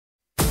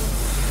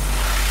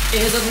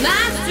Is it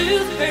nice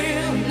to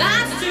feel,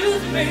 nice to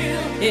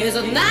feel? Is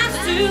it nice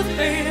to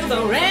feel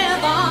the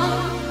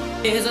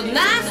rhythm? Is it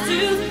nice to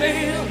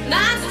feel,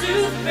 nice to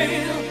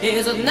feel?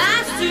 Is it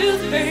nice to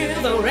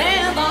feel the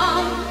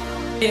rhythm?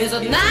 Is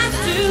it nice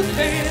to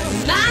feel,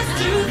 nice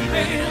to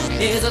feel?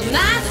 Is it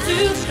nice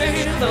to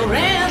feel the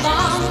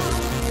rhythm?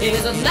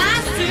 Is it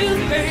nice to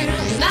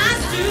feel,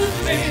 nice to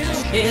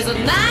feel? Is it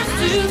nice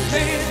to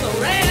feel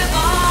the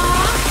rhythm?